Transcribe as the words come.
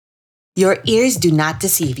Your ears do not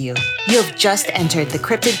deceive you. You have just entered the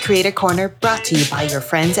Cryptid Creator Corner brought to you by your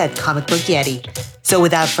friends at Comic Book Yeti. So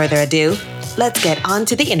without further ado, let's get on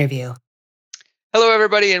to the interview. Hello,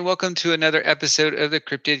 everybody, and welcome to another episode of the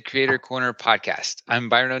Cryptid Creator Corner podcast. I'm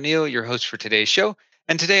Byron O'Neill, your host for today's show,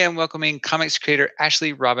 and today I'm welcoming comics creator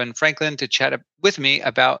Ashley Robin Franklin to chat with me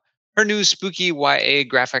about her new spooky YA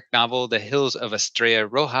graphic novel, The Hills of Estrella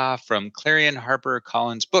Roja, from Clarion Harper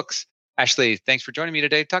Collins Books. Ashley, thanks for joining me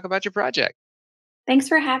today to talk about your project. Thanks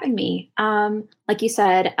for having me. Like you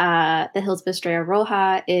said, The Hills of Estrella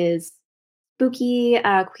Roja is spooky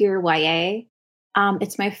queer YA.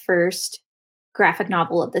 It's my first graphic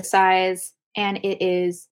novel of this size, and it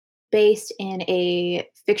is based in a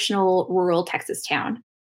fictional rural Texas town.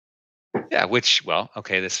 Yeah, which, well,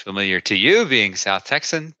 okay, this is familiar to you being South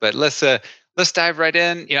Texan, but let's dive right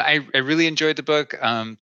in. I really enjoyed the book.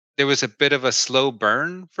 There was a bit of a slow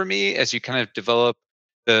burn for me as you kind of develop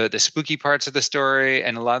the spooky parts of the story,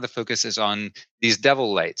 and a lot of the focus is on these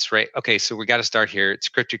devil lights, right? Okay, so we got to start here. It's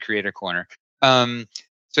Cryptid Creator Corner. So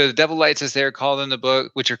the devil lights, as they're called in the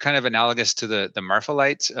book, which are kind of analogous to the Marfa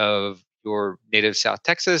lights of your native South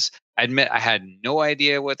Texas. I admit I had no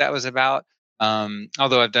idea what that was about.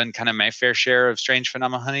 Although I've done kind of my fair share of strange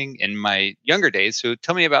phenomena hunting in my younger days. So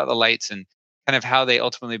tell me about the lights and kind of how they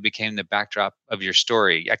ultimately became the backdrop of your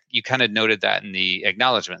story. You kind of noted that in the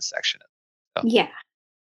acknowledgement section. So, Yeah.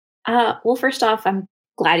 Well, first off, I'm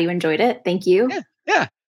glad you enjoyed it. Thank you. yeah.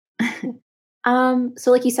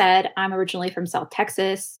 So like you said, I'm originally from South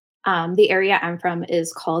Texas. The area I'm from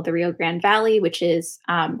is called the Rio Grande Valley, which is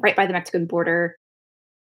right by the Mexican border.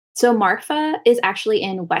 So Marfa is actually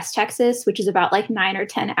in West Texas, which is about like 9 or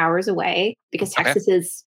 10 hours away because Okay. Texas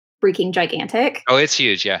is freaking gigantic. Oh, it's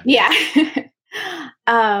huge. Yeah. Yeah.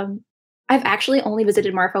 I've actually only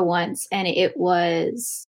visited Marfa once, and it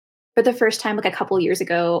was for the first time like a couple years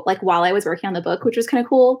ago, like while I was working on the book, which was kind of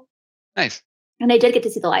cool. Nice. And I did get to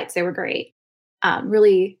see the lights. They were great.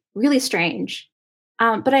 Really, really strange.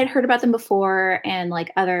 But I'd heard about them before and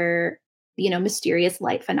like other, mysterious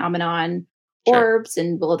light phenomenon, Sure. orbs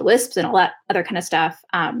and will-o'-the-wisps and all that other kind of stuff.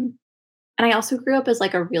 And I also grew up as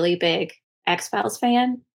like a really big X-Files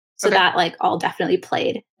fan. So Okay. that like all definitely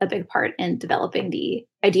played a big part in developing the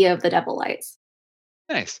idea of the devil lights.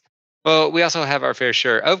 Nice. Well, we also have our fair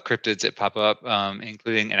share of cryptids that pop up,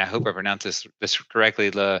 including, and I hope I pronounce this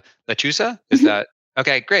correctly, La Lechusa. Is that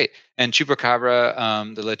okay? Great. And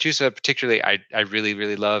Chupacabra, the Lechusa, particularly, I really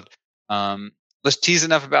really loved. Let's tease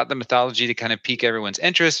enough about the mythology to kind of pique everyone's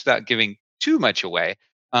interest without giving too much away.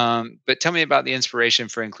 But tell me about the inspiration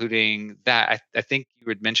for including that. I think you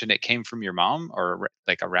had mentioned it came from your mom, or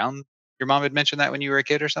like around your mom had mentioned that when you were a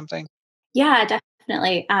kid or something. Yeah,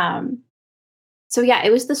 definitely. So yeah,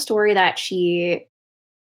 it was the story that she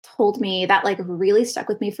told me that like really stuck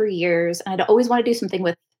with me for years. And I'd always want to do something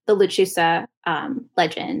with the Lechusa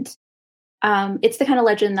legend. It's the kind of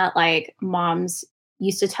legend that like moms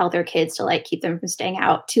used to tell their kids to like keep them from staying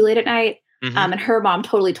out too late at night. Mm-hmm. And her mom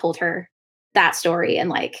totally told her that story. And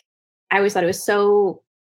like, I always thought it was so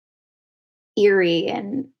eerie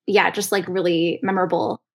and yeah, just like really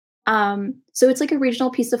memorable. So it's like a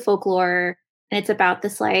regional piece of folklore, and it's about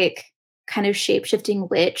this like kind of shape-shifting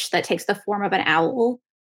witch that takes the form of an owl.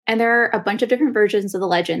 And there are a bunch of different versions of the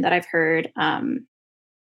legend that I've heard. And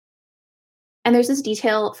there's this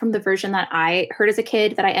detail from the version that I heard as a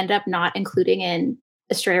kid that I ended up not including in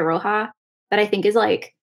Estrella Roja that I think is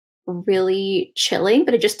like really chilling,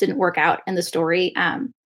 but it just didn't work out in the story.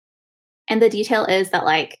 And the detail is that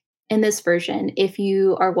like in this version, if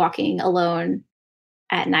you are walking alone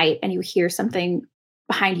at night and you hear something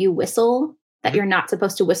behind you whistle that Mm-hmm. you're not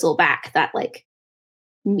supposed to whistle back, that like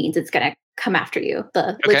means it's gonna come after you,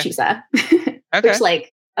 the Okay. Lechusa. Okay. Which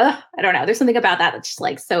like, I don't know. There's something about that that's just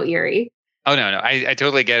like so eerie. Oh no, I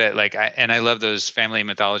totally get it. Like, I love those family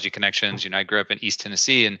mythology connections. I grew up in East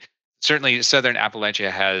Tennessee, and certainly Southern Appalachia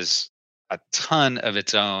has a ton of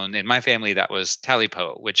its own. In my family, that was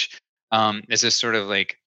Talipo, which is this sort of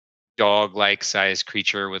like dog-like sized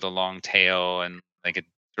creature with a long tail and like a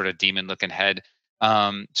sort of demon-looking head.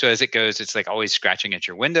 So as it goes, it's like always scratching at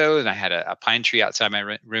your window. And I had a pine tree outside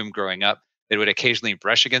my room growing up that would occasionally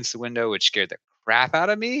brush against the window, which scared the crap out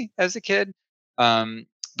of me as a kid. Um,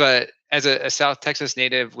 but as a South Texas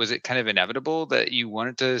native, was it kind of inevitable that you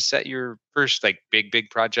wanted to set your first like big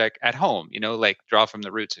project at home? Like draw from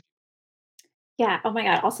the roots. Yeah. Oh my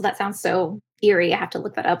God. Also, that sounds so eerie. I have to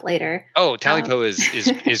look that up later. Oh, Um, Talipo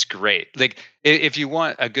is great. Like if you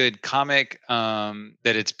want a good comic, that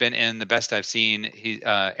it's been in the best I've seen. He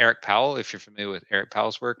Eric Powell, if you're familiar with Eric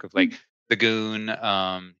Powell's work of like The Goon,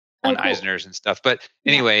 Oh, on cool. Eisner's and stuff. But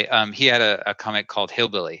Yeah. anyway, he had a comic called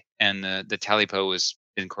Hillbilly, and the Talipo was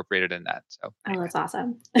incorporated in that. So Oh, anyway, that's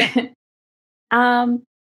awesome. yeah. um,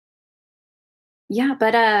 yeah,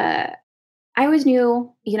 but I always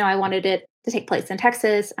knew, I wanted it to take place in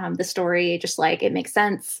Texas. The story just like it makes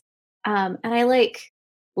sense. And I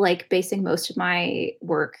like basing most of my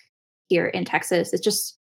work here in Texas. It's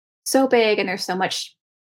just so big and there's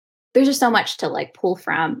just so much to like pull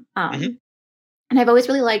from. Hmm. And I've always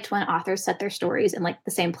really liked when authors set their stories in like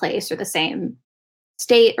the same place or the same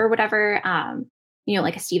state or whatever.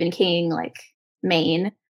 Like a Stephen King, like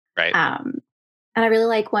Maine. Right. Um, and I really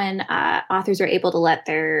like when authors are able to let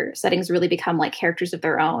their settings really become like characters of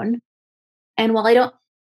their own. And while I don't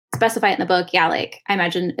specify it in the book, yeah, like I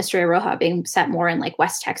imagine Estrella Roja being set more in like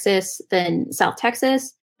West Texas than South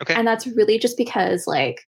Texas. Okay. And that's really just because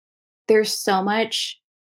like there's so much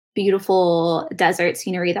beautiful desert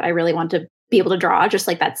scenery that I really want to be able to draw. Just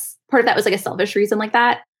like that's part of that was like a selfish reason like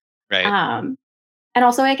that. Right. Um, and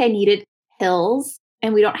also like I needed hills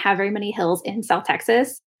and we don't have very many hills in South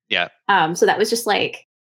Texas. Yeah. So that was just like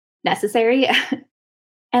necessary.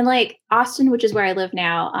 And like Austin, which is where I live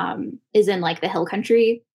now, is in like the hill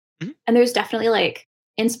country. Mhm. And there's definitely like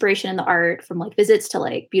inspiration in the art from like visits to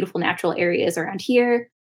like beautiful natural areas around here.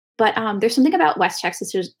 But there's something about West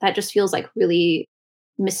Texas that just feels like really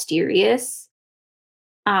mysterious.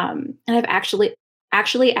 And I've actually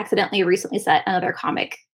accidentally recently set another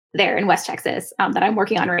comic there in West Texas that I'm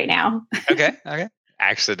working on right now. Okay. Okay.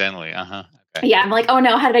 Accidentally. Uh huh. Okay. Yeah, I'm like, oh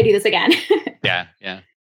no, how did I do this again? Yeah. Yeah.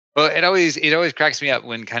 Well, it always cracks me up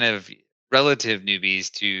when kind of relative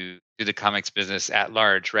newbies to the comics business at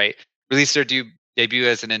large, right? Release their debut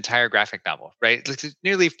as an entire graphic novel, right? It's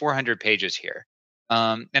nearly 400 pages here.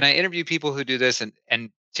 And I interview people who do this, and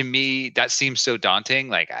to me that seems so daunting.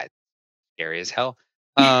 Like scary as hell.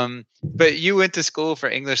 But you went to school for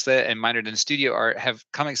English Lit and minored in studio art. Have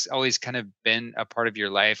comics always kind of been a part of your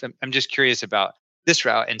life? I'm just curious about this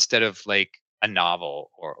route instead of like a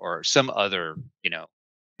novel or some other,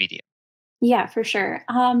 medium. Yeah, for sure.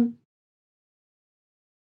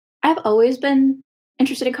 I've always been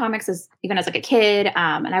interested in comics as even as like a kid,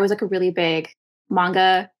 and I was like a really big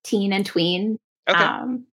manga teen and tween. Okay.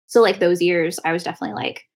 So like those years, I was definitely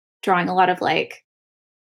like drawing a lot of like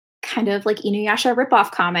kind of like Inuyasha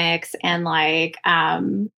ripoff comics and like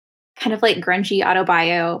kind of like grungy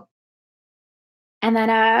autobio. And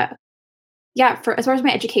then yeah, for as far as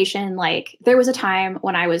my education, like there was a time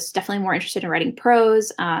when I was definitely more interested in writing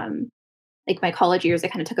prose. Like my college years, I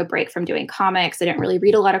kind of took a break from doing comics. I didn't really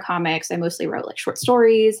read a lot of comics. I mostly wrote like short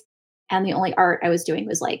stories. And the only art I was doing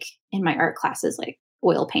was like in my art classes, like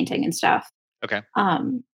oil painting and stuff. Okay.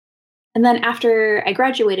 Um, and then after I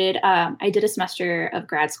graduated, I did a semester of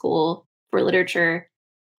grad school for literature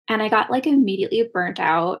and I got like immediately burnt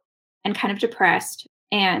out and kind of depressed.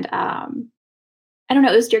 And I don't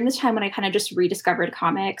know, it was during this time when I kind of just rediscovered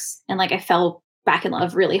comics and like I fell back in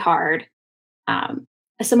love really hard. Um,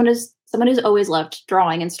 as someone who's always loved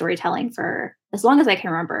drawing and storytelling for as long as I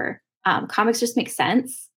can remember, comics just make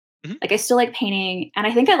sense. Mhm. Like I still like painting, and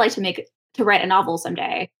I think I'd like to write a novel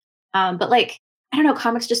someday. But like I don't know,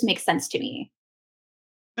 comics just make sense to me.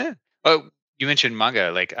 Yeah. Oh, you mentioned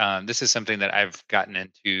manga. Like, this is something that I've gotten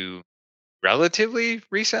into relatively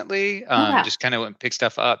recently. Oh wow, Just kind of went and pick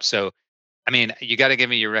stuff up. So, I mean, you got to give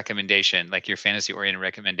me your recommendation, like your fantasy oriented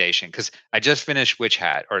recommendation, because I just finished Witch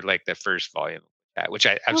Hat, or like the first volume, of Witch Hat, which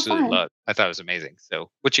I oh absolutely fun. loved. I thought it was amazing. So,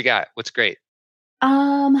 what you got? What's great?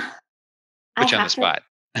 Um, I Put you on the have to. spot.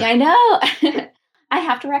 Yeah, I know. I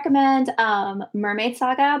have to recommend Mermaid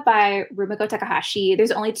Saga by Rumiko Takahashi.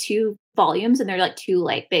 There's only two volumes, and they're like two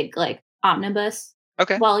like big like omnibus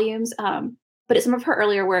Okay. volumes. But it's some of her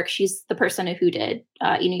earlier work. She's the person who did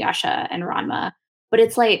Inuyasha and Ranma. But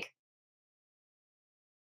it's like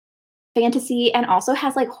fantasy and also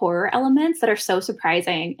has like horror elements that are so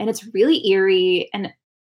surprising, and it's really eerie. And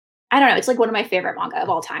I don't know, it's like one of my favorite manga of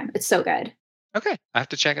all time. It's so good. Okay. I have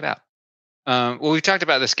to check it out. Well, we've talked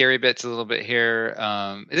about the scary bits a little bit here.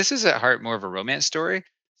 This is at heart more of a romance story.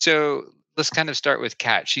 So let's kind of start with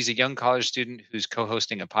Kat. She's a young college student who's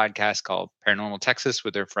co-hosting a podcast called Paranormal Texas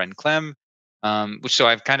with her friend Clem. Which so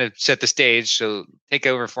I've kind of set the stage. So take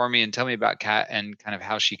over for me and tell me about Kat and kind of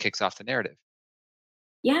how she kicks off the narrative.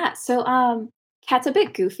 Yeah. So Kat's a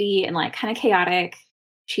bit goofy and like kind of chaotic.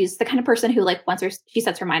 She's the kind of person who like once she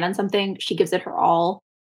sets her mind on something, she gives it her all.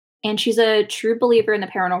 And she's a true believer in the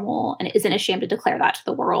paranormal and isn't ashamed to declare that to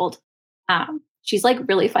the world. She's like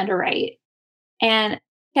really fun to write. And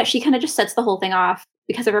yeah, she kind of just sets the whole thing off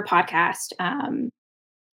because of her podcast.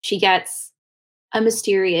 She gets a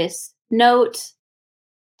mysterious note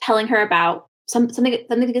telling her about something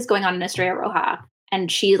is going on in Estrella Roja,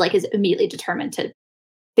 and she like is immediately determined to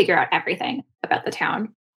figure out everything about the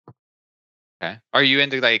town. Okay. Are you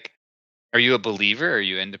into like? Are you a believer? Are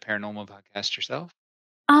you into paranormal podcasts yourself?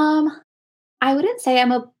 Um, I wouldn't say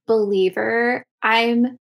I'm a believer.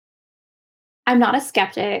 I'm not a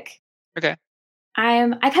skeptic. Okay.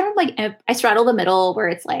 I kind of like I straddle the middle where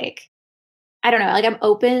it's like I don't know, like I'm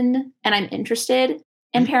open and I'm interested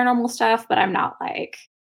in Mhm. paranormal stuff, but I'm not like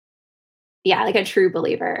yeah, like a true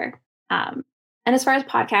believer. Um, and as far as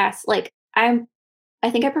podcasts, like I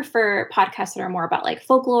think I prefer podcasts that are more about like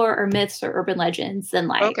folklore or myths or urban legends than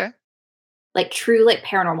Okay. like true like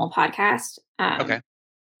paranormal podcasts. Okay.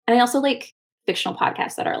 And I also like fictional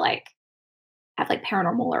podcasts that are like have like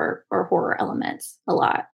paranormal or horror elements a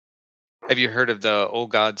lot. Have you heard of the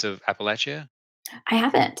Old Gods of Appalachia? I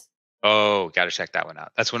haven't. Oh, got to check that one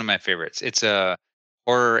out. That's one of my favorites. It's a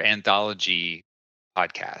horror anthology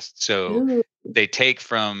podcast. So Ooh, they take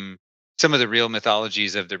from some of the real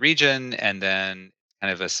mythologies of the region and then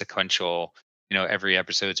kind of a sequential, every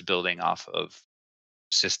episode's building off of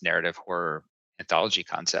this narrative horror anthology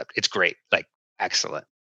concept. It's great, like excellent.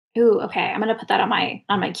 ooh, okay. I'm gonna put that on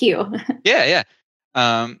my queue. Yeah, yeah.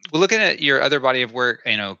 Well, looking at your other body of work,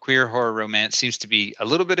 queer horror romance seems to be a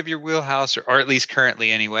little bit of your wheelhouse, or at least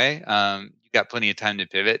currently anyway. You got plenty of time to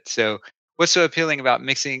pivot. So, what's so appealing about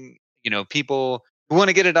mixing, people who want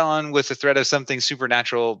to get it on with the threat of something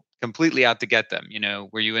supernatural completely out to get them?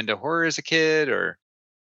 Were you into horror as a kid, or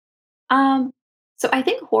um, so I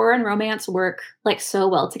think horror and romance work like so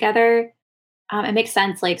well together. It makes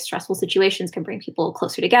sense. Like stressful situations can bring people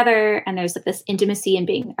closer together, and there's like this intimacy in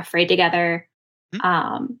being afraid together. Hmm?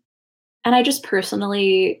 Um, and I just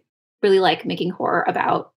personally really like making horror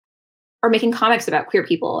about or making comics about queer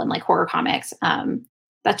people and like horror comics.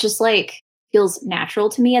 That just like feels natural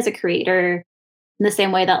to me as a creator in the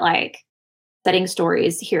same way that like setting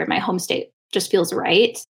stories here in my home state just feels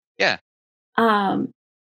right. yeah, Um,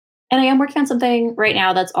 and I am working on something right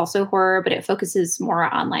now that's also horror, but it focuses more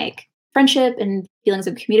on like friendship and feelings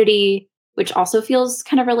of community, which also feels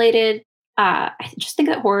kind of related. I just think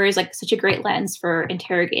that horror is like such a great lens for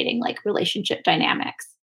interrogating like relationship dynamics.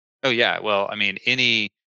 oh yeah. Well, I mean,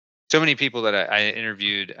 so many people that I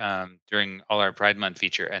interviewed during all our Pride Month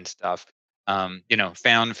feature and stuff,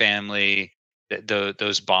 found family,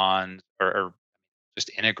 those bonds are just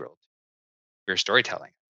integral to your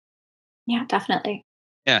storytelling. Yeah, definitely.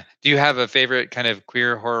 Yeah. Do you have a favorite kind of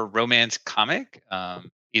queer horror romance comic,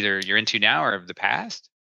 either you're into now or of the past?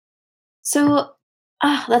 So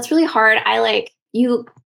that's really hard. I like you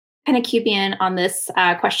kind of cued me in on this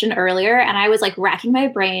question earlier, and I was like racking my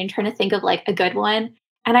brain trying to think of like a good one.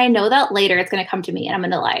 And I know that later it's going to come to me, and I'm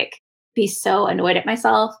going to like be so annoyed at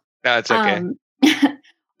myself. No, it's okay. Um,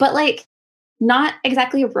 but like not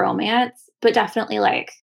exactly romance, but definitely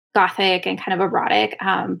like gothic and kind of erotic.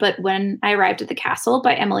 But When I Arrived at the Castle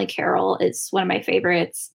by Emily Carroll is one of my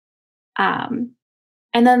favorites. Um,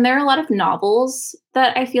 and then there are a lot of novels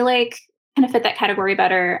that I feel like kind of fit that category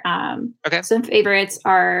better. Okay. Some favorites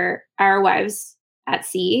are Our Wives at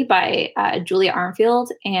Sea by Julia Armfield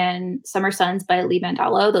and Summer Suns by Lee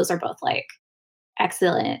Mandalo. Those are both like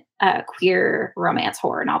excellent queer romance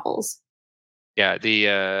horror novels. Yeah.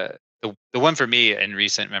 The one for me in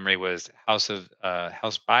recent memory was House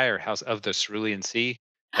by or House of the Cerulean Sea.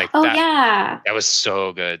 Like Oh that. yeah, That was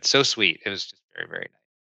so good, so sweet. It was just very, very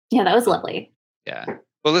yeah, that was nice. lovely. Yeah.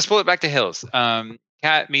 Well, let's pull it back to Hills.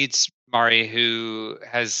 Kat meets Mari, who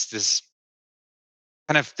has this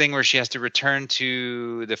kind of thing where she has to return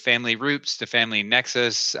to the family roots, the family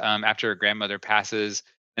nexus, after her grandmother passes.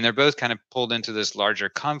 And they're both kind of pulled into this larger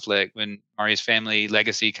conflict when Mari's family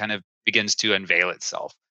legacy kind of begins to unveil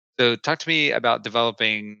itself. So, talk to me about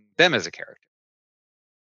developing them as a character.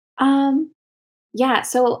 Um, yeah,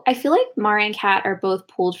 so I feel like Mari and Kat are both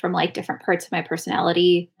pulled from like different parts of my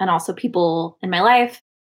personality and also people in my life.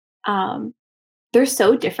 Um, they're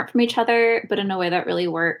so different from each other, but in a way that really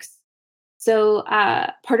works. So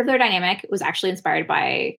part of their dynamic was actually inspired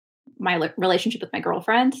by my relationship with my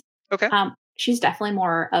girlfriend. Okay. She's definitely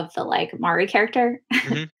more of the like Mari character.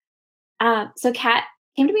 Hmm. So Kat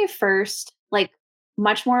came to me first, like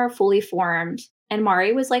much more fully formed, and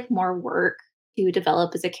Mari was like more work to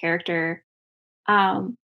develop as a character.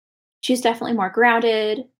 Um, she's definitely more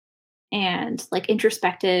grounded and like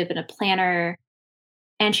introspective and a planner.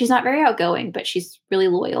 And she's not very outgoing, but she's really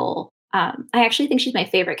loyal. I actually think she's my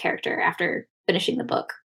favorite character after finishing the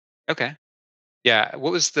book. Okay. Yeah.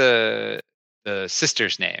 What was the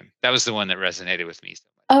sister's name? That was the one that resonated with me so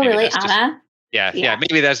much. Oh, Maybe really, that's just Anna? yeah, yeah. Yeah.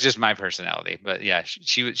 Maybe that's just my personality, but yeah,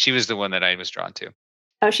 she was the one that I was drawn to.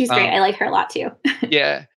 Oh, she's great. Um, I like her a lot too.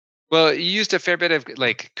 yeah. Well, you used a fair bit of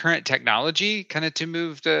like current technology kind of to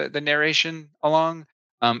move the narration along.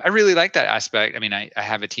 I really like that aspect. I mean, I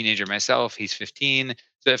have a teenager myself. He's 15,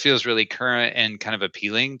 so it feels really current and kind of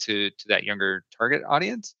appealing to that younger target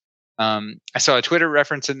audience. I saw a Twitter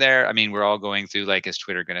reference in there. I mean, we're all going through like, is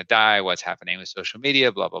Twitter going to die? What's happening with social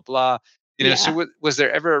media? Blah blah blah. So Yeah. was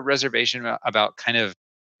there ever a reservation about kind of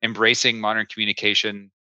embracing modern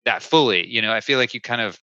communication that fully? I feel like you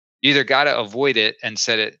either got to avoid it and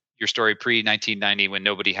set it your story pre 1990 when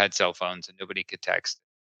nobody had cell phones and nobody could text,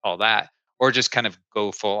 all that, or just kind of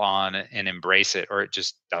go full on and embrace it, or it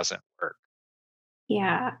just doesn't work.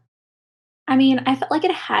 Yeah. I mean, I felt like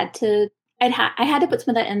I had to put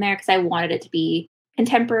some of that in there because I wanted it to be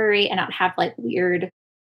contemporary and not have like weird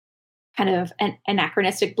kind of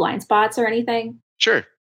anachronistic blind spots or anything. Sure.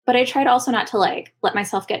 But I tried also not to like let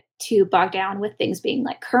myself get too bogged down with things being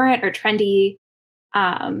like current or trendy,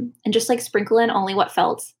 and just like sprinkle in only what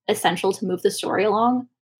felt essential to move the story along.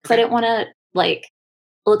 Because I Okay. didn't want to like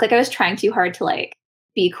look like I was trying too hard to like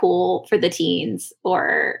be cool for the teens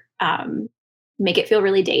or make it feel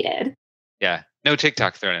really dated. Yeah. No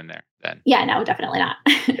TikTok thrown in there then. Yeah, no, definitely not.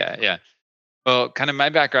 Yeah. Yeah. Well, kind of my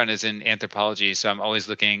background is in anthropology, so I'm always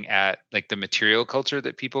looking at like the material culture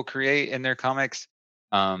that people create in their comics.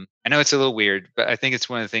 I know it's a little weird, but I think it's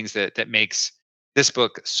one of the things that makes this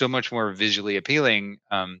book so much more visually appealing.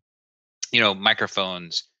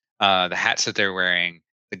 Microphones, the hats that they're wearing,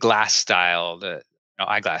 the glass style, the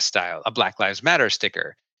eyeglass style, a Black Lives Matter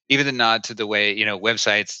sticker, even the nod to the way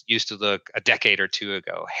websites used to look a decade or two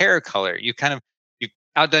ago, hair color. You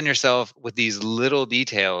outdone yourself with these little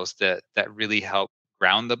details that really help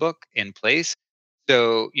ground the book in place.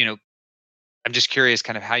 So I'm just curious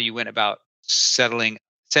kind of how you went about setting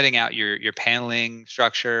out your paneling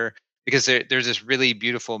structure, because there's this really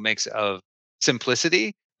beautiful mix of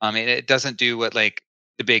simplicity. And it doesn't do what like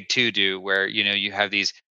the big two do, where you have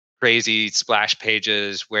these crazy splash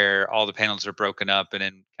pages where all the panels are broken up and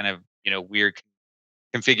in kind of weird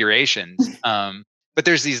configurations. But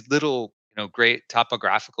there's these little great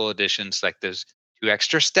topographical additions, like those two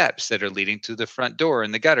extra steps that are leading to the front door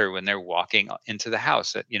in the gutter when they're walking into the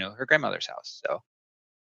house at her grandmother's house. So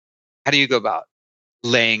how do you go about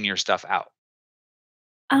laying your stuff out?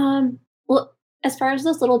 Well, as far as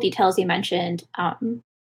those little details you mentioned,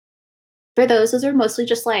 for those are mostly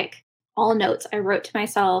just like all notes I wrote to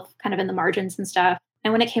myself, kind of in the margins and stuff.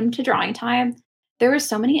 And when it came to drawing time, there were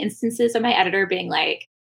so many instances of my editor being like,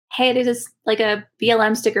 "Hey, there's this like a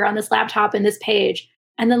BLM sticker on this laptop in this page,"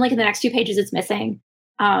 and then like in the next 2 pages, it's missing.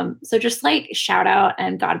 So just like shout out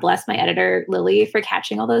and God bless my editor Lily for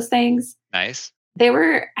catching all those things. Nice.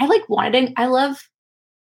 I like wanted to, I love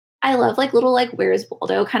like little like where's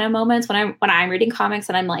Waldo kind of moments when I'm reading comics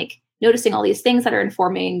and I'm like noticing all these things that are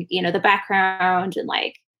informing, the background and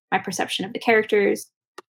like my perception of the characters.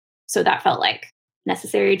 So that felt like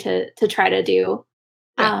necessary to try to do.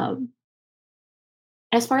 Yeah.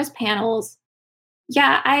 As far as panels,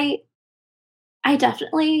 yeah, I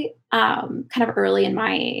definitely kind of early in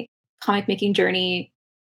my comic making journey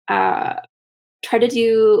uh tried to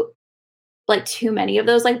do like too many of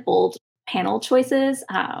those like bold panel choices.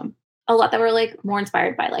 A lot that were like more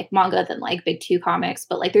inspired by like manga than like big two comics,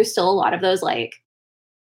 but like there's still a lot of those like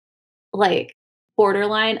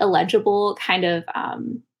borderline illegible kind of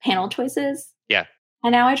panel choices. Yeah.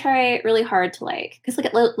 And now I try really hard to like because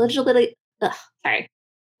like legibility. Sorry,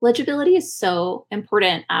 legibility is so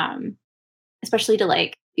important, especially to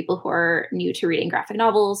like people who are new to reading graphic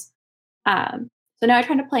novels. So now I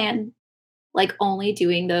try to plan like only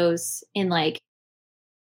doing those in like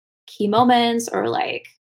key moments or like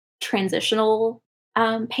transitional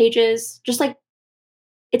pages. Just like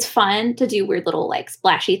it's fun to do weird little like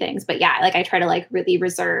splashy things, but yeah, like I try to like really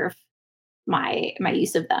reserve my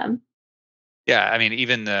use of them. Yeah. I mean,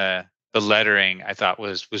 even the lettering I thought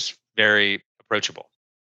was very approachable.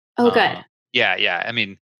 Oh, good. Yeah, yeah. I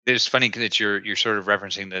mean, it's funny that you're sort of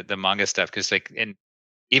referencing the manga stuff, because like in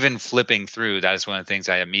even flipping through, that is one of the things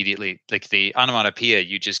I immediately like, the onomatopoeia.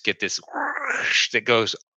 You just get this that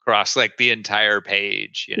goes across like the entire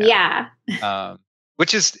page, Yeah, um,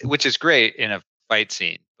 which is great in a fight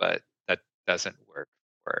scene, but that doesn't work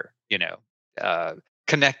for uh,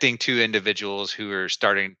 connecting two individuals who are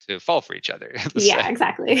starting to fall for each other. Let's yeah, say,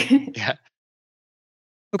 exactly. yeah.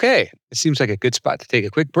 Okay, it seems like a good spot to take a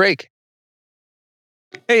quick break.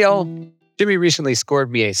 Hey, y'all. Jimmy recently scored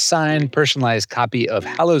me a signed, personalized copy of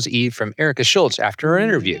Hallows Eve from Erica Schultz after our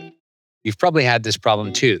interview. You've probably had this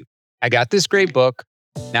problem too. I got this great book.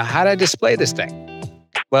 Now, how do I display this thing?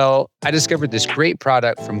 Well, I discovered this great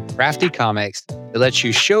product from Crafty Comics that lets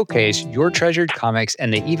you showcase your treasured comics,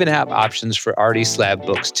 and they even have options for arty slab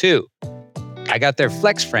books too. I got their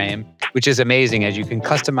Flex frame, which is amazing as you can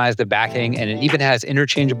customize the backing, and it even has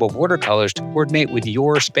interchangeable watercolors to coordinate with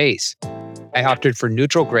your space. I opted for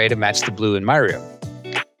neutral gray to match the blue in my room.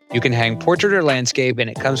 You can hang portrait or landscape, and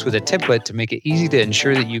it comes with a template to make it easy to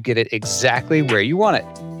ensure that you get it exactly where you want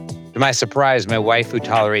it. To my surprise, my wife, who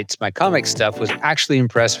tolerates my comic stuff, was actually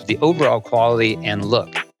impressed with the overall quality and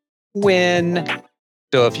look. Win!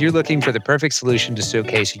 So if you're looking for the perfect solution to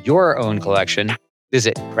showcase your own collection,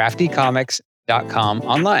 visit craftycomics.com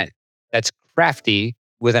online. That's crafty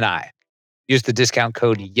with an I. Use the discount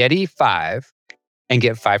code YETI5 and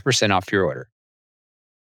get 5% off your order.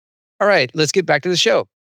 All right, let's get back to the show.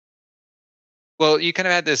 Well, you kind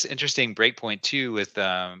of had this interesting breakpoint too with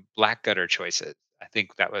black gutter choices. I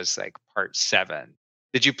think that was like part 7.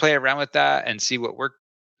 Did you play around with that and see what worked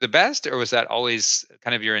the best, or was that always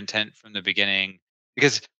kind of your intent from the beginning?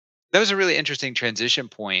 Because that was a really interesting transition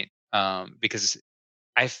point, because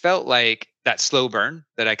I felt like that slow burn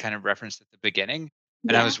that I kind of referenced at the beginning,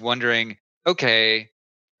 and I Yeah. was wondering, okay,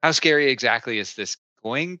 how scary exactly is this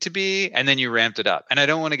going to be? And then you ramped it up. And I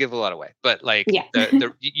don't want to give a lot away, but like Yeah.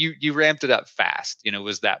 you ramped it up fast.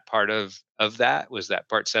 Was that part of that? Was that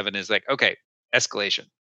part 7 is like, okay, escalation.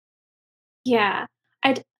 Yeah.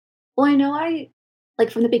 Well, I know like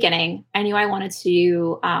from the beginning, I knew I wanted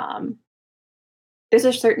to there's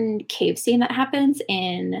a certain cave scene that happens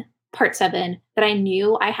in part 7 that I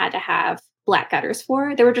knew I had to have black gutters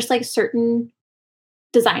for. There were just like certain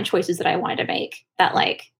design choices that I wanted to make that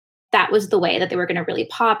like that was the way that they were going to really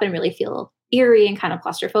pop and really feel eerie and kind of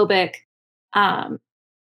claustrophobic. Um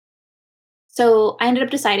so I ended up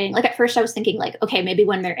deciding, like at first I was thinking like, okay, maybe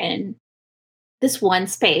when they're in this one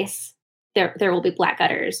space, there will be black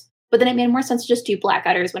gutters. But then it made more sense to just do black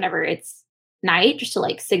gutters whenever it's night, just to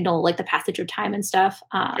like signal like the passage of time and stuff.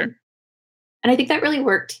 Sure. And I think that really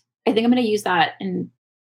worked. I think I'm going to use that in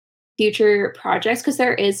future projects because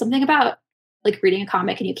there is something about like reading a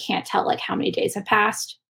comic and you can't tell like how many days have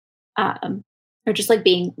passed, um, or just like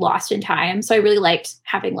being lost in time. So I really liked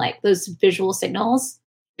having like those visual signals,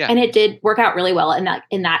 Yeah. and it did work out really well in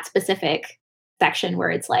that specific section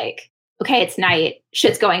where it's like, okay, it's night,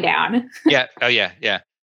 shit's going down. Yeah. Oh yeah. Yeah.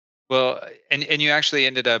 Well, and you actually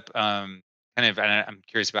ended up kind of, and I'm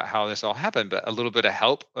curious about how this all happened, but a little bit of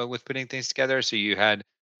help with putting things together. So you had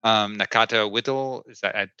Nakata Whittle. Is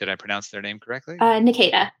that did I pronounce their name correctly?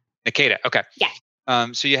 Nikita. Nikita. Okay. Yeah.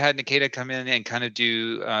 So you had Nikita come in and kind of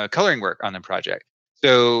do coloring work on the project.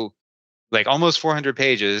 So like almost 400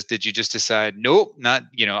 pages. Did you just decide, nope, not,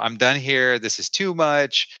 I'm done here. This is too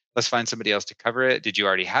much. Let's find somebody else to cover it. Did you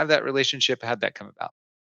already have that relationship? How'd that come about?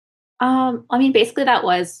 I mean, basically that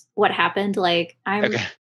was what happened. Like Okay.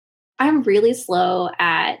 I'm really slow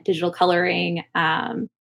at digital coloring,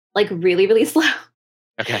 like really, really slow.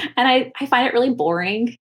 Okay. And I find it really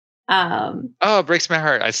boring. Oh, it breaks my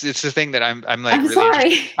heart. It's the thing that I'm like I'm really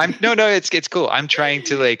interested. sorry. No, it's cool. I'm trying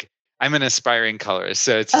to like, I'm an aspiring colorist.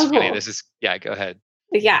 So it's Oh, funny. cool. This is, yeah, go ahead.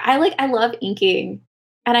 But yeah, I love inking,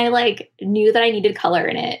 and I like knew that I needed color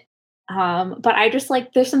in it. But I just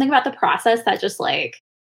like there's something about the process that just like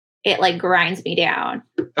it like grinds me down.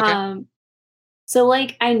 Okay. So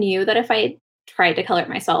like I knew that if I tried to color it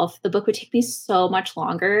myself, the book would take me so much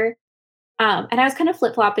longer. And I was kind of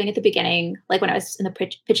flip flopping at the beginning, like when I was in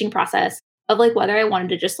the pitching process of like whether I wanted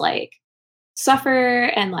to just like suffer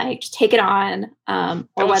and like just take it on, or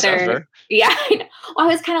Don't whether, suffer. yeah, I know. I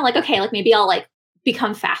was kind of like, okay, like maybe I'll like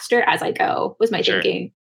become faster as I go was my Sure.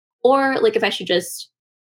 thinking, or like if I should just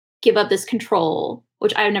give up this control,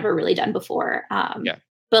 which I've never really done before, Yeah.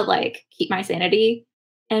 but like keep my sanity.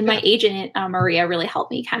 And my Yeah. agent, Maria, really helped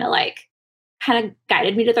me kind of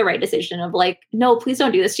guided me to the right decision of like, no, please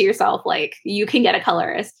don't do this to yourself. Like you can get a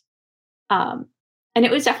colorist. Um, and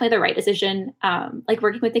it was definitely the right decision. Like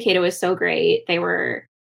working with Nikita was so great. They were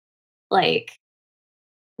like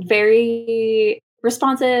very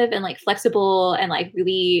responsive and like flexible and like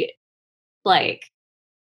really like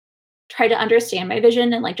tried to understand my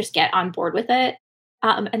vision and like just get on board with it.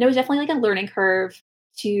 And there was definitely like a learning curve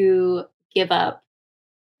to give up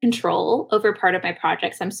control over part of my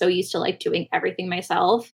projects. I'm so used to like doing everything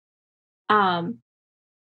myself. Um,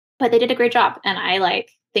 but they did a great job, and I like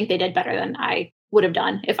think they did better than I would have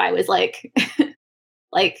done if I was like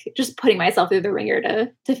like just putting myself through the ringer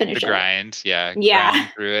to The finish it. grind. Yeah. Yeah. Grind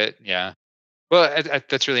through it. Yeah. Well,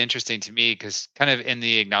 that's really interesting to me because kind of in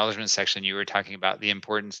the acknowledgement section, you were talking about the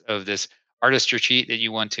importance of this artist retreat that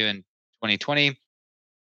you went to in 2020,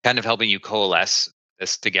 kind of helping you coalesce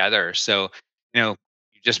this together. So, you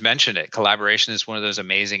just mentioned it. Collaboration is one of those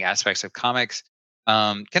amazing aspects of comics.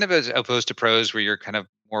 kind of as opposed to prose where you're kind of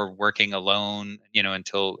more working alone,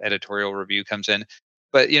 until editorial review comes in.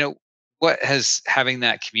 But, what has having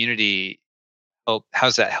that community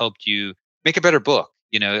how's that helped you make a better book?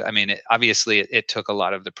 I mean, obviously it took a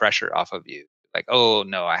lot of the pressure off of you. Like, oh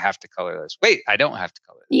no, I have to color this. Wait, I don't have to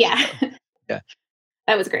color this. Yeah. Yeah.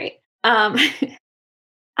 That was great. Um,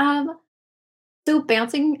 so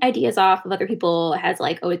bouncing ideas off of other people has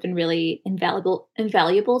like always been really invaluable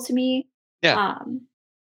to me. Yeah. Um,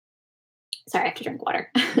 sorry, I have to drink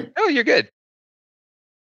water. Oh, you're good.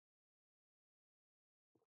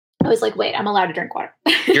 I was like, wait, I'm allowed to drink water.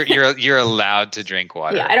 You're allowed to drink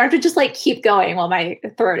water. Yeah, I don't have to just like keep going while my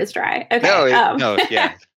throat is dry. Okay. No,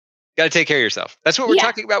 yeah. Got to take care of yourself. That's what we're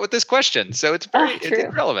talking about with this question. So it's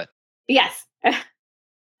it's relevant. Yes. I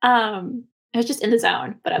was just in the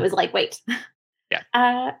zone, but I was like, wait.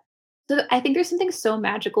 Yeah. So I think there's something so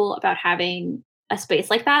magical about having a space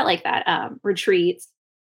like that retreats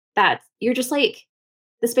that you're just like,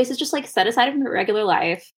 the space is just like set aside from your regular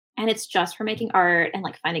life. And it's just for making art and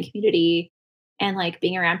like finding community and like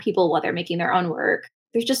being around people while they're making their own work.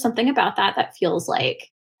 There's just something about that feels like,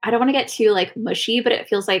 I don't want to get too like mushy, but it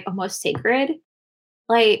feels like almost sacred.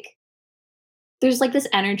 Like there's like this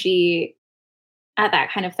energy at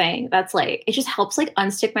that kind of thing that's like, it just helps like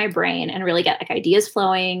unstick my brain and really get like ideas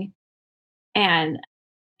flowing. And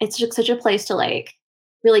it's just such a place to like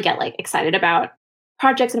really get like excited about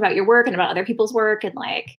projects and about your work and about other people's work. And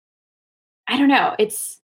like, I don't know,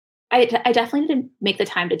 I definitely need to make the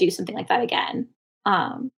time to do something like that again.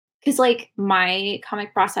 Cause like my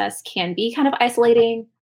comic process can be kind of isolating.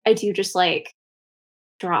 I do just like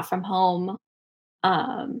draw from home.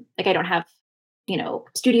 Like I don't have,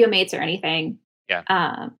 studio mates or anything.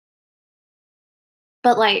 Yeah.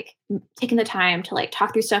 But like taking the time to like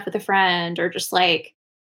talk through stuff with a friend or just like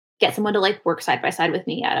get someone to like work side by side with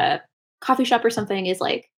me at a coffee shop or something is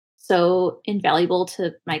like so invaluable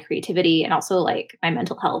to my creativity and also like my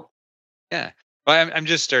mental health. Yeah. Well, I'm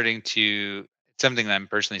just starting to, something that I'm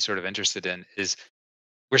personally sort of interested in is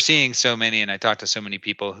we're seeing so many, and I talk to so many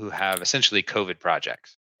people who have essentially COVID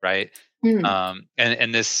projects, right? Mm.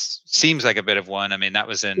 And this seems like a bit of one. I mean, that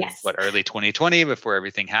was in Yes. early 2020 before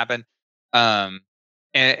everything happened. I'm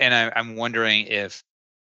wondering if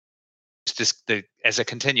it's just as a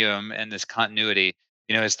continuum and this continuity,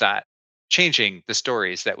 is that changing the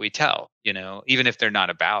stories that we tell, even if they're not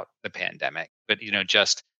about the pandemic, but,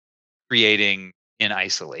 just creating in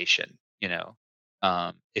isolation,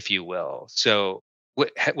 if you will. So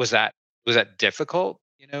was that difficult,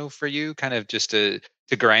 for you kind of just to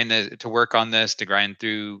to work on this, to grind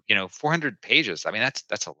through, 400 pages. I mean,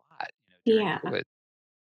 that's a lot, during Yeah.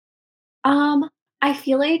 COVID. I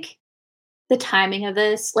feel like the timing of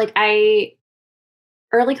this, like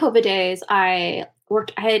early COVID days, I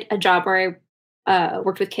had a job where I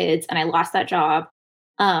worked with kids and I lost that job.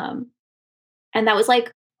 Um, and that was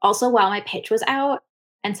like also while my pitch was out.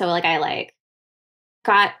 And so like I like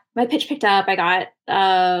got my pitch picked up. I got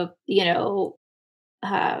my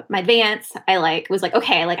advance. I like was like,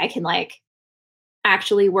 okay, like I can like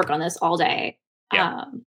actually work on this all day. Yeah.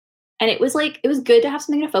 And it was like it was good to have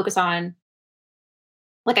something to focus on.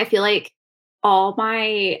 Like I feel like all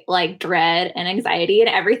my like dread and anxiety and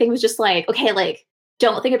everything was just like, okay, like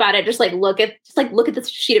don't think about it. Just look at this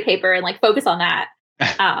sheet of paper and like focus on that.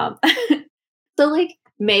 Um so like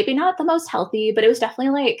maybe not the most healthy, but it was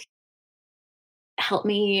definitely like helped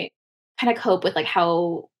me kind of cope with like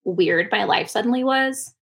how weird my life suddenly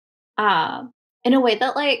was. In a way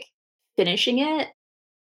that like finishing it,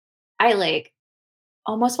 I like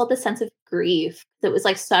almost felt this sense of grief. That was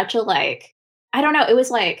like such a like, I don't know, it was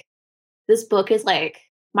like this book is like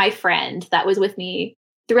my friend that was with me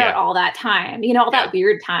throughout Yeah. all that time, all that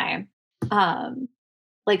weird time.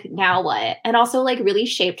 Like now what? And also like really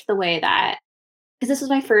shaped the way that, because this was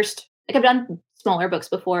my first, like I've done smaller books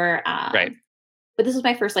before. Right. But this was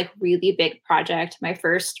my first like really big project. My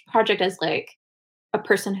first project as like a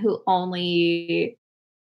person who only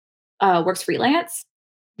works freelance,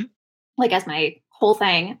 Mhm. like as my whole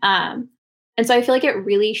thing. And so I feel like it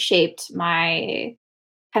really shaped my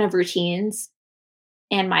kind of routines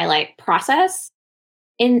and my like process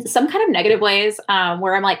in some kind of negative ways,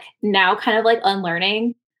 where I'm like now kind of like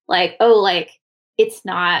unlearning, like, oh, like it's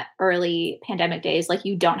not early pandemic days. Like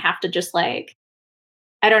you don't have to just like,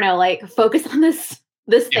 I don't know, like focus on this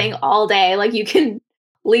Yeah. thing all day. Like you can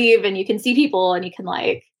leave and you can see people and you can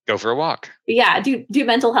like Go for a walk. do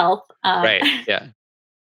mental health. Right. Yeah.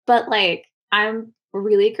 But like I'm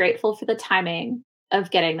really grateful for the timing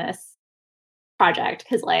of getting this project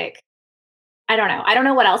because like I don't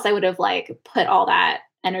know what else I would have like put all that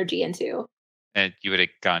energy into. And you would have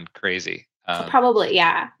gone crazy. Probably,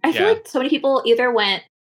 yeah. I feel Yeah. like so many people either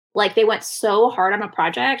they went so hard on a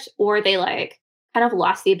project, or they like kind of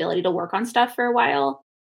lost the ability to work on stuff for a while.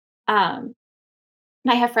 Um,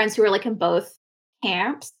 and I have friends who are like in both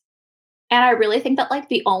camps. And I really think that like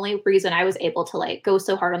the only reason I was able to like go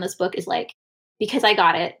so hard on this book is like because I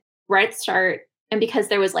got it right at the start, and because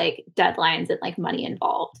there was like deadlines and like money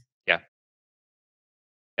involved. Yeah.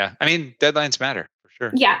 Yeah. I mean, deadlines matter for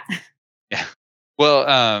sure. Yeah. Yeah.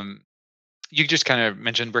 Well, you just kind of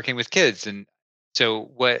mentioned working with kids, and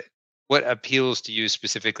so what appeals to you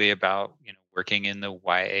specifically about working in the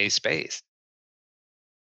YA space?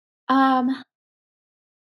 Um,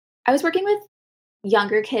 I was working with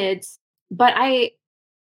younger kids, but I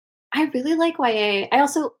really like YA.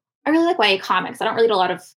 I really like YA comics. I don't read a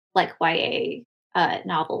lot of like YA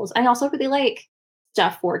novels. I also really like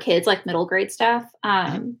stuff for kids, like middle grade stuff.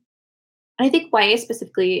 Mhm. And I think YA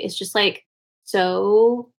specifically is just like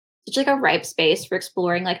such like a ripe space for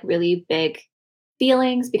exploring like really big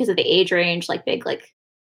feelings because of the age range, like big like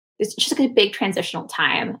it's just like a big transitional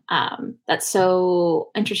time. That's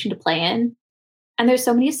so interesting to play in. And there's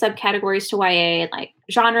so many subcategories to YA and like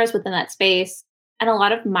genres within that space. And a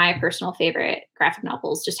lot of my personal favorite graphic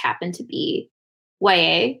novels just happen to be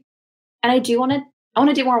YA. And I want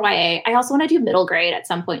to do more YA. I also want to do middle grade at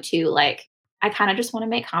some point too. Like I kind of just want to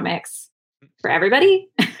make comics for everybody.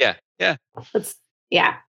 Yeah. Yeah. That's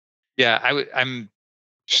yeah. Yeah. I'm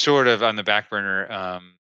sort of on the back burner.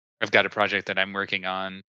 I've got a project that I'm working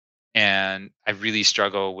on, and I really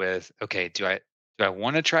struggle with, okay, do I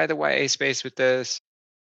want to try the YA space with this?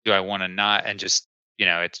 Do I want to not and just,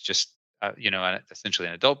 it's just essentially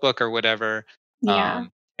an adult book or whatever. Yeah.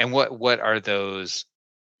 And what are those,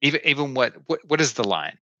 even what is the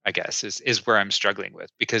line, I guess, is where I'm struggling with,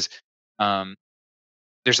 because um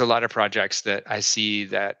there's a lot of projects that I see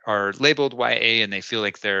that are labeled YA, and they feel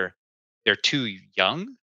like they're too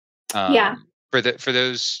young, Yeah. for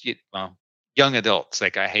those well, young adults.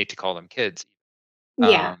 Like, I hate to call them kids,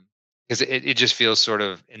 Yeah. because it just feels sort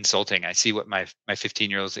of insulting. I see what my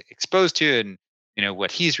 15-year-old is exposed to, and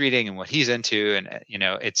what he's reading and what he's into, and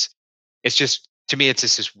it's just, to me, it's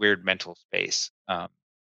just this weird mental space.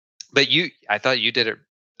 But I thought you did it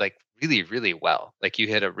like really, really well. Like, you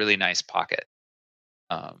hit a really nice pocket.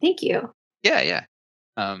 Um, Thank you. yeah, yeah.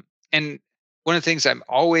 And one of the things I'm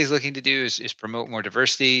always looking to do is promote more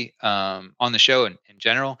diversity, on the show and in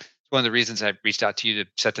general. It's one of the reasons I reached out to you to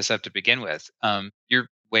set this up to begin with. You're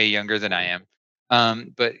way younger than I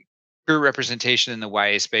am, but queer representation in the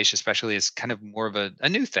YA space, especially, is kind of more of a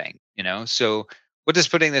new thing. So what does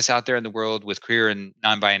putting this out there in the world with queer and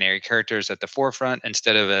non-binary characters at the forefront,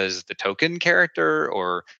 instead of as the token character,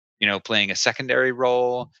 or playing a secondary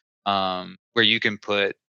role, where you can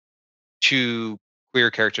put two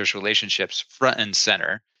queer characters' relationships front and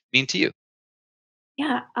center, mean to you?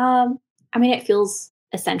 Yeah. I mean it feels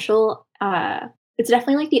essential. It's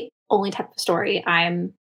definitely like the only type of story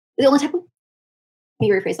I'm the only type of let me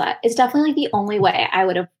rephrase that. It's definitely like the only way I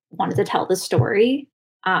would have wanted to tell this story.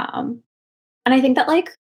 Um, and I think that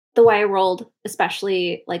like the YA world,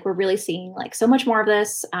 especially, like we're really seeing like so much more of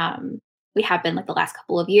this. We have been like the last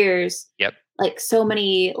couple of years, Yep. like so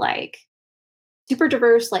many like super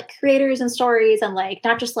diverse like creators and stories, and like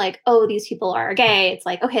not just like, oh, these people are gay. It's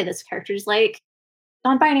like, okay, this character's like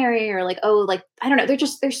non-binary, or like, oh, like I don't know.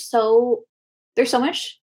 There's so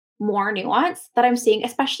much more nuance that I'm seeing,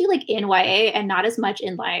 especially like in YA, and not as much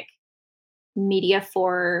in like media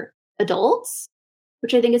for adults,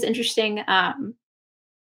 which I think is interesting.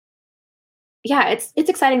 Yeah, it's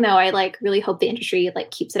exciting though. I like really hope the industry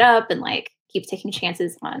like keeps it up and like keeps taking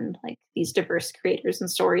chances on like these diverse creators and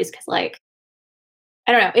stories, because like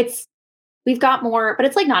I don't know, it's we've got more, but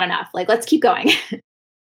it's like not enough. Like let's keep going.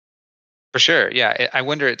 For sure. Yeah. I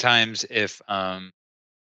wonder at times if, from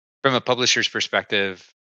a publisher's perspective,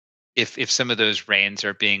 if some of those reins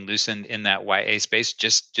are being loosened in that YA space,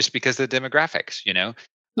 just because of the demographics.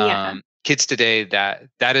 Yeah. Kids today,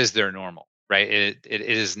 that is their normal, right? It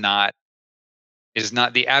is not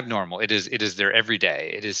the abnormal. It is their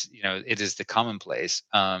everyday. It is the commonplace.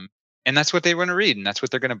 And that's what they want to read, and that's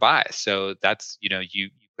what they're going to buy. So that's, you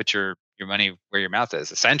put your money where your mouth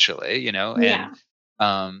is, essentially. And Yeah.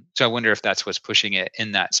 so I wonder if that's what's pushing it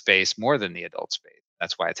in that space more than the adult space.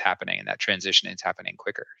 That's why it's happening, and that transition is happening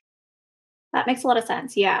quicker. That makes a lot of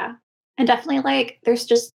sense. Yeah. And definitely like there's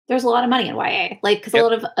a lot of money in YA. Like cuz a Yep,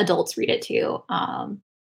 lot of adults read it too.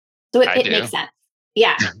 So I it do. makes sense.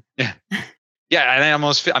 Yeah. Yeah, yeah, and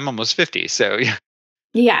I'm almost 50, so yeah.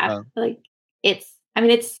 Yeah. Um, Like it's I mean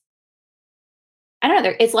it's I don't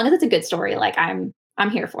know, as long as it's a good story, like I'm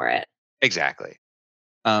here for it. exactly.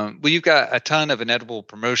 Well, you've got a ton of inedible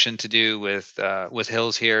promotion to do with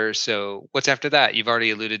Hills here. So what's after that? You've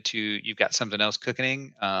already alluded to you've got something else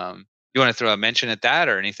cooking. You want to throw a mention at that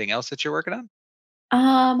or anything else that you're working on?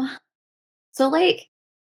 Um, so like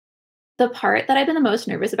the part that I've been the most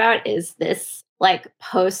nervous about is this like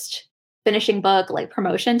post finishing book, like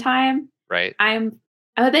promotion time. Right. I'm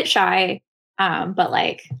a bit shy, but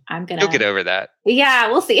like I'm You'll get gonna over that. yeah,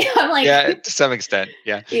 we'll see. I'm like Yeah, to some extent.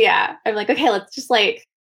 Yeah. yeah, I'm like okay, let's just like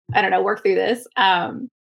I don't know, work through this.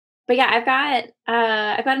 But yeah, I've got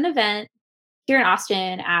an event here in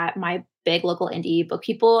Austin at my big local indie book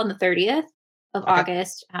people on the 30th of Okay.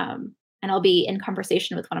 August. And I'll be in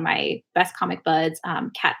conversation with one of my best comic buds,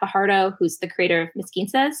 Kat Fajardo, who's the creator of Miss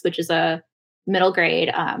Says, which is a middle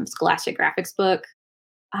grade scholastic graphics book.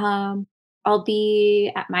 Um, I'll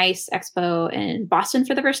be at Mice Expo in Boston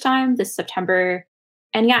for the first time this September.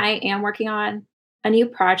 And yeah, I am working on a new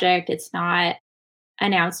project. It's not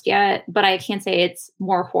announced yet, but I can say it's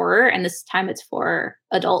more horror, and this time it's for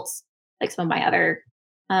adults, like some of my other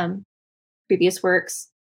um, previous works.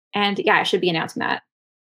 And yeah, I should be announcing that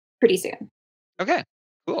pretty soon. Okay.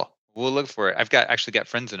 Cool. We'll look for it. I've got actually got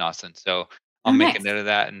friends in Austin, so I'll Oh, make a nice. note of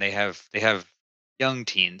that. And they have young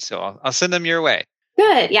teens, so I'll send them your way.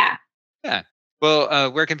 Good. Yeah. Yeah.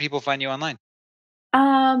 Well, where can people find you online?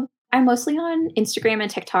 I'm mostly on Instagram and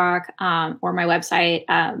TikTok, or my website.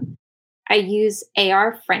 I use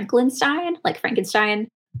AR Frankenstein, like Frankenstein,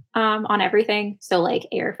 on everything. So like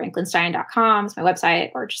arfrankenstein.com is my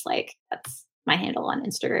website, or just like that's my handle on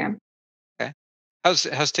Instagram. Okay.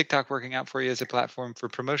 How's TikTok working out for you as a platform for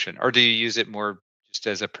promotion, or do you use it more just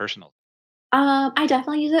as a personal? I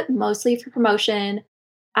definitely use it mostly for promotion.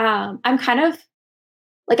 I'm kind of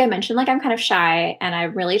like I mentioned, like I'm kind of shy, and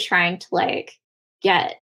I'm really trying to like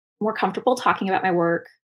get more comfortable talking about my work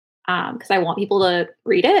because I want people to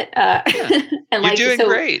read it. Yeah, And you're like doing so,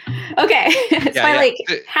 great. okay, so Yeah, I yeah. like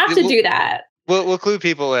have to We'll, do that. we'll clue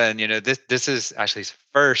people in. You know, this is Ashley's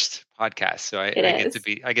first podcast, so It is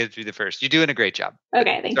I get to be the first. You're doing a great job. But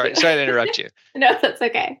okay. Thank you. sorry to interrupt you. No, that's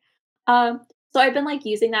okay. So I've been like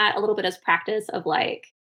using that a little bit as practice of like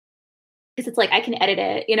because it's like I can edit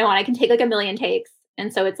it, and I can take like a million takes,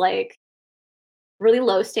 and so it's like really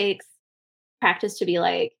low stakes practice to be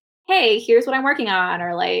like, hey, here's what I'm working on,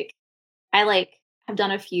 or like I like have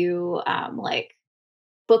done a few like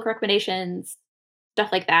book recommendations, stuff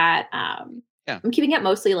like that. Yeah. I'm keeping it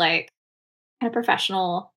mostly like kind of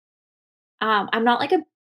professional. I'm not like a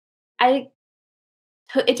I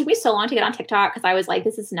it took me so long to get on TikTok because I was like,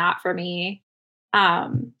 this is not for me.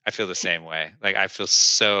 I feel the same way. Like I feel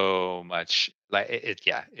so much like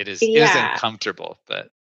yeah, it is Yeah. uncomfortable, but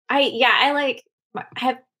I like I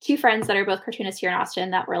have two friends that are both cartoonists here in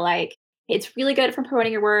Austin that were like, it's really good for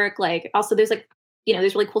promoting your work. Like also there's like,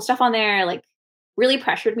 there's really cool stuff on there, like really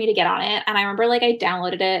pressured me to get on it. And I remember like I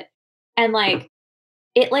downloaded it and like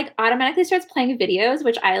it like automatically starts playing videos,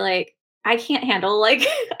 which I can't handle. Like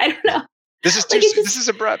I don't know. this is Like it just this is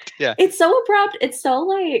abrupt. Yeah. it's so abrupt. It's so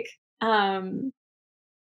like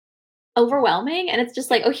overwhelming. And it's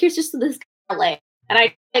just like, oh, here's just this like and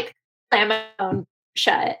I like slam my phone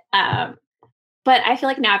shut. But I feel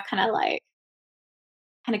like now I've kind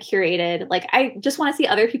of curated. Like I just want to see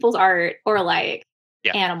other people's art or like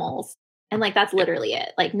Yeah. animals. And like that's Yeah. literally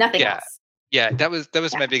it. Like nothing Yeah. else. Yeah, that was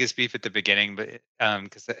Yeah. my biggest beef at the beginning, but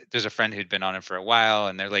because there's a friend who'd been on it for a while,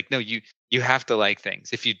 and they're like, "No, you have to like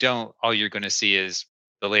things. If you don't, all you're going to see is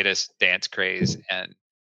the latest dance craze and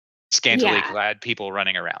scantily Yeah. clad people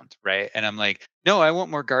running around, right?" And I'm like, "No, I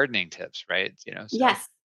want more gardening tips, right?" So Yes.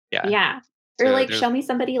 yeah, Yeah. Or so like there's show me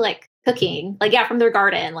somebody like cooking. Like yeah, from their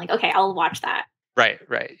garden. Like, okay, I'll watch that.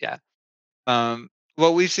 right, yeah.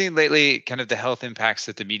 Well, we've seen lately kind of the health impacts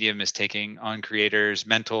that the medium is taking on creators,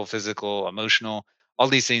 mental, physical, emotional. All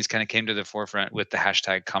these things kind of came to the forefront with the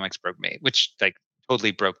hashtag comics broke me, which like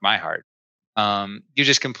totally broke my heart. You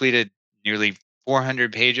just completed nearly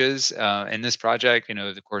 400 pages in this project,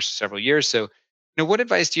 the course of several years. So, what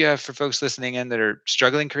advice do you have for folks listening in that are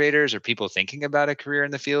struggling creators or people thinking about a career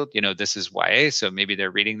in the field? This is YA, so maybe they're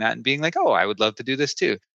reading that and being like, "Oh, I would love to do this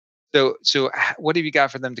too." So, what have you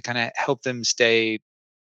got for them to kind of help them stay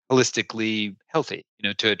holistically healthy,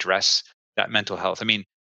 to address that mental health? I mean,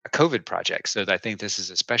 a COVID project, so I think this is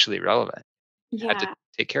especially relevant. You had to Yeah.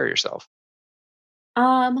 take care of yourself.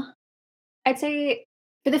 Um, I'd say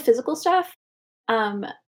for the physical stuff, um,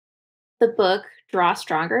 the book Draw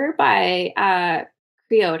Stronger by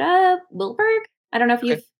Creota Wilberg. I don't know if Okay.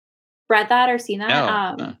 you've read that or seen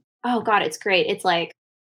that. No. Oh god, it's great. It's like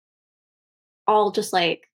all just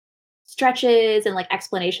like stretches and like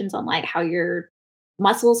explanations on like how your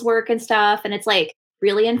muscles work and stuff. And it's like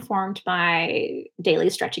really informed my daily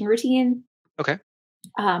stretching routine. Okay.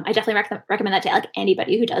 I definitely recommend that to like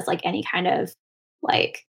anybody who does like any kind of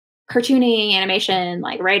like cartooning, animation,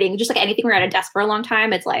 like writing, just like anything where you're at a desk for a long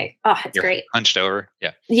time. It's like, oh, it's You're great. hunched over.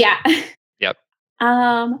 Yeah. Yeah. Yep.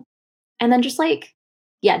 And then just like,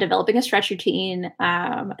 yeah, developing a stretch routine,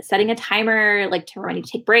 setting a timer like to when you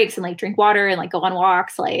take breaks and like drink water and like go on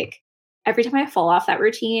walks. Like every time I fall off that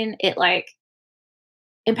routine, it like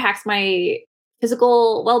impacts my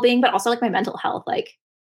physical well-being, but also like my mental health. Like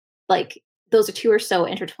those two are so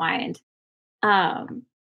intertwined. And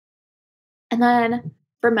then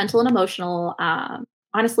for mental and emotional,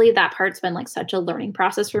 honestly, that part's been like such a learning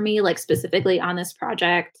process for me, like specifically on this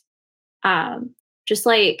project. Just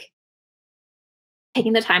like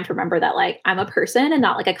taking the time to remember that like I'm a person and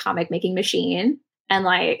not like a comic making machine. And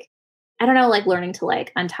like, I don't know, like learning to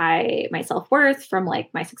like untie my self-worth from like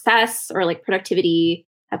my success or like productivity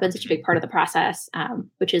have been such a big part of the process,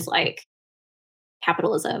 which is like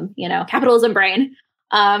capitalism, capitalism brain.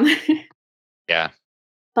 Um, Yeah.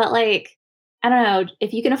 but like, I don't know,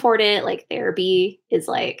 if you can afford it, like therapy is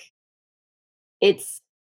like,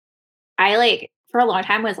 I like for a long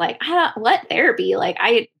time was like, what therapy? Like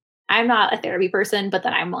I'm not a therapy person, but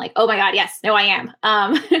then I'm like, oh my God, yes, no, I am.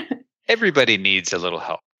 Everybody needs a little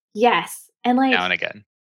help Yes. And like, now and again.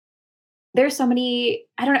 there's so many,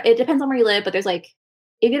 I don't know, it depends on where you live, but there's like,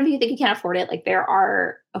 even if you think you can't afford it, like there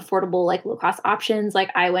are affordable, like low cost options.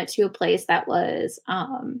 Like I went to a place that was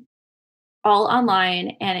all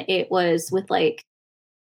online and it was with like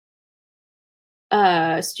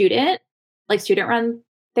student run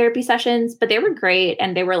therapy sessions, but they were great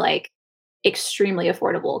and they were like extremely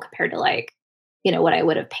affordable compared to like, what I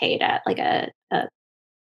would have paid at like a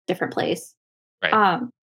different place. Right.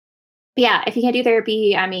 But yeah, if you can't do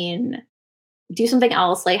therapy, I mean, do something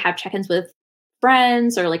else, like have check-ins with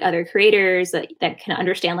friends or like other creators that can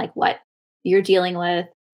understand like what you're dealing with.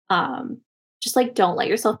 Just like don't let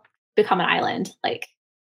yourself become an island. Like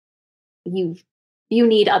you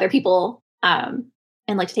need other people and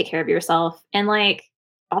like to take care of yourself. And like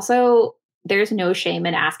also there's no shame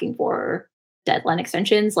in asking for deadline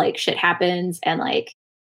extensions. Like shit happens and like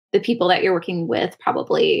the people that you're working with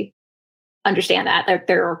probably understand that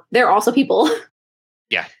they're also people.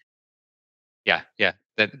 Yeah. Yeah. Yeah.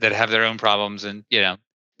 That have their own problems and, Yeah.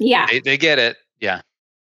 they get it. Yeah.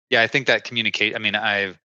 Yeah. I think that communicate. I mean,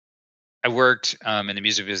 I worked in the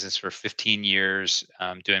music business for 15 years,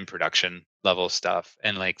 doing production level stuff,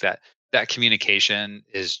 and like that communication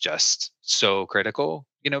is just so critical.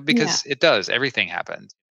 Yeah. Because it does. Everything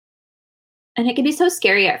happens. And it can be so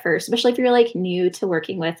scary at first, especially if you're like new to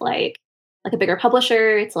working with like a bigger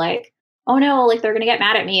publisher. It's like, oh no, like they're gonna get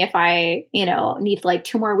mad at me if I, need like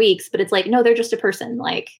 2 more weeks. But it's like, no, they're just a person.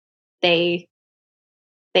 Like they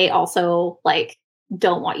also like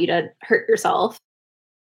don't want you to hurt yourself.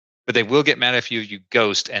 But they will get mad if you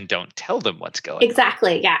ghost and don't tell them what's going on.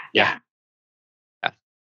 Exactly. Yeah. Yeah.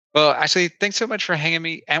 Well, actually, thanks so much for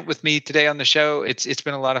hanging out with me today on the show. It's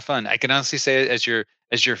been a lot of fun. I can honestly say, as your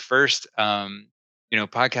first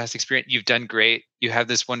podcast experience, you've done great. You have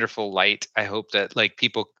this wonderful light. I hope that like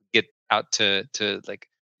people get out to like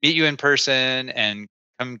meet you in person and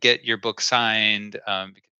come get your book signed.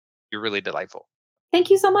 Because you're really delightful. Thank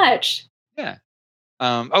you so much. Yeah.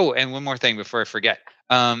 Oh, and one more thing before I forget.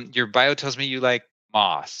 Your bio tells me you like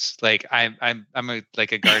moss. Like I'm a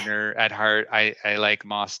gardener at heart. I like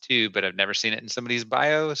moss too, but I've never seen it in somebody's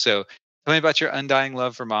bio. So tell me about your undying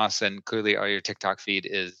love for moss, and clearly all your TikTok feed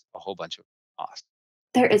is a whole bunch of moss.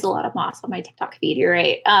 There is a lot of moss on my TikTok feed. You're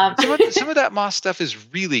right. Some of that moss stuff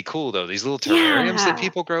is really cool though. These little terrariums that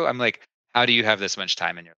people grow. I'm like, how do you have this much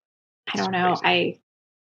time in your life? I don't know. Crazy.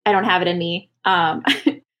 I don't have it in me.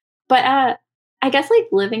 But I guess like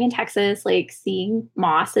living in Texas, like seeing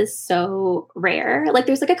moss is so rare. Like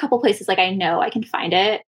there's like a couple places like I know I can find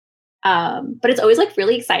it. But it's always like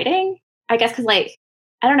really exciting. I guess because like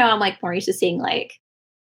I don't know, I'm like more used to seeing like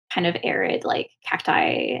kind of arid like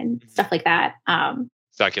cacti and stuff like that.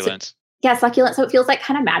 Succulents. Succulent. So it feels like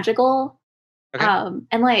kind of magical. Okay.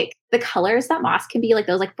 And like the colors that moss can be like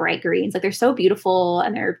those like bright greens, like they're so beautiful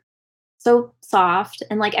and they're so soft.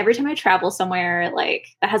 And like every time I travel somewhere like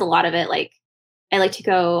that has a lot of it, like I like to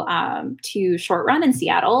go to Short Run in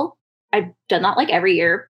Seattle. I've done that like every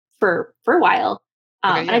year for a while.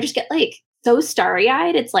 And I just get like so starry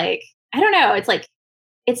eyed. It's like, I don't know. It's like,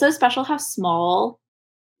 it's so special how small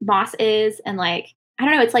moss is. And like, I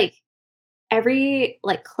don't know. It's like every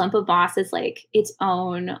like clump of moss is like its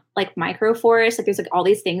own like micro forest. Like there's like all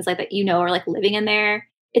these things like that, are like living in there.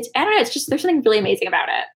 I don't know. It's just, there's something really amazing about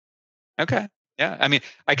it. Okay. Yeah, I mean,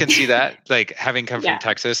 I can see that. Like having come from Yeah.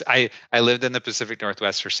 Texas, I lived in the Pacific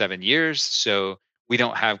Northwest for 7 years, so we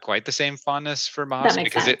don't have quite the same fondness for That moss makes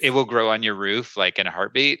because it sense. will grow on your roof like in a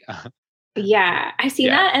heartbeat. Yeah, I've seen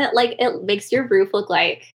Yeah, that, and it makes your roof look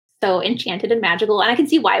like so enchanted and magical. And I can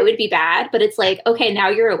see why it would be bad, but it's like, okay, now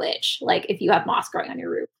you're a witch. Like if you have moss growing on your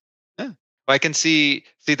roof. yeah. Well, I can see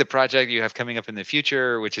the project you have coming up in the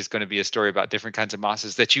future, which is going to be a story about different kinds of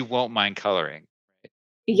mosses that you won't mind coloring.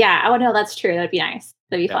 Yeah. Oh no, that's true. That'd be nice.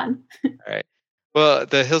 That'd be Yeah. fun. All right. Well,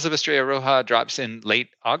 the Hills of Estrella Roja drops in late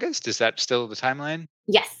August. Is that still the timeline?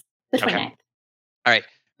 Yes, the Okay. 29th. All right.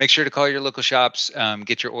 Make sure to call your local shops.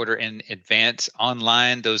 Get your order in advance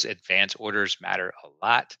online. Those advance orders matter a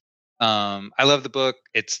lot. I love the book.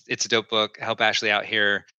 It's a dope book. Help Ashley out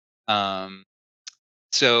here. Um,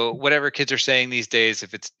 so whatever kids are saying these days,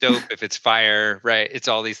 if it's dope, if it's fire, right? It's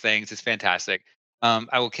all these things. It's fantastic.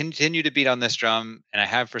 I will continue to beat on this drum, and I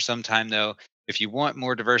have for some time though. If you want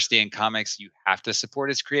more diversity in comics, you have to support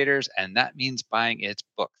its creators, and that means buying its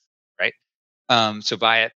books, right? So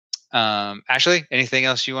buy it. Ashley, anything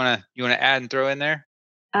else you wanna add and throw in there?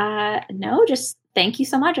 No, just thank you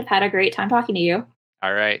so much. I've had a great time talking to you.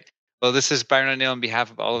 All right. Well, this is Byron O'Neill on behalf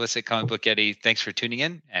of all of us at Comic Book Yeti. Thanks for tuning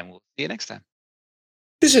in, and we'll see you next time.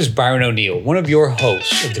 This is Byron O'Neill, one of your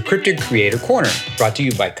hosts of the Cryptid Creator Corner, brought to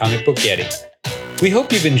you by Comic Book Yeti. We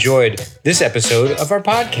hope you've enjoyed this episode of our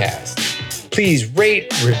podcast. Please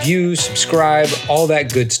rate, review, subscribe, all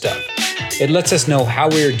that good stuff. It lets us know how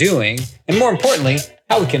we are doing, and more importantly,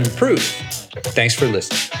 how we can improve. Thanks for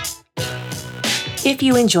listening. If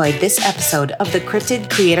you enjoyed this episode of the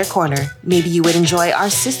Cryptid Creator Corner, maybe you would enjoy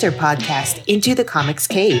our sister podcast, Into the Comics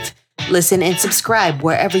Cave. Listen and subscribe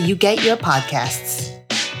wherever you get your podcasts.